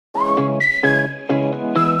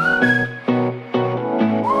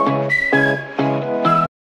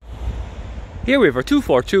Here we have our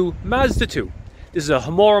 242 Mazda 2. This is a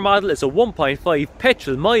Homura model. It's a 1.5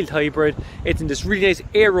 petrol mild hybrid. It's in this really nice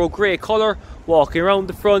aero grey colour. Walking around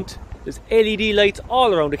the front, there's LED lights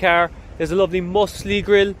all around the car. There's a lovely muscly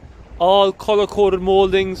grille, all colour coded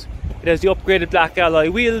mouldings. It has the upgraded black alloy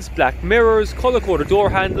wheels, black mirrors, colour coded door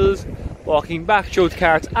handles. Walking back through the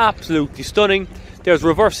car, it's absolutely stunning. There's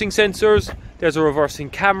reversing sensors, there's a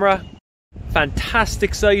reversing camera.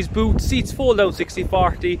 Fantastic size boot, seats fold down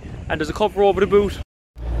 60/40 and there's a cover over the boot.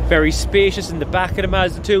 Very spacious in the back of the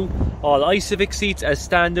Mazda 2. All iCivic seats as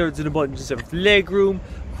standards, an abundance of leg room,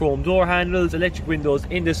 chrome door handles, electric windows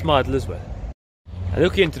in this model as well. And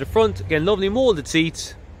looking into the front, again lovely moulded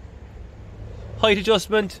seats, height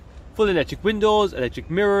adjustment, full electric windows, electric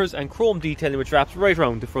mirrors and chrome detailing which wraps right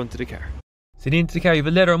around the front of the car. Sitting into the car you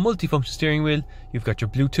have a leather multifunction steering wheel, you've got your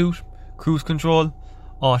Bluetooth, cruise control,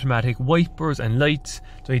 automatic wipers and lights,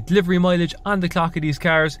 so delivery mileage on the clock of these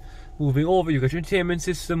cars. Moving over, you've got your entertainment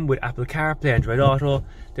system with Apple CarPlay, Android Auto.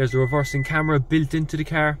 There's a reversing camera built into the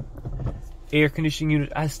car. Air conditioning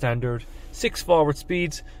unit as standard. 6 forward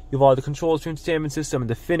speeds. You have all the controls for your entertainment system and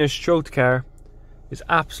the finish throughout the car is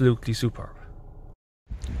absolutely superb.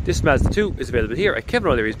 This Mazda 2 is available here at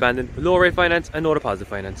Kevin O'Leary's Bandon with low rate finance and no deposit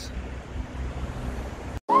finance.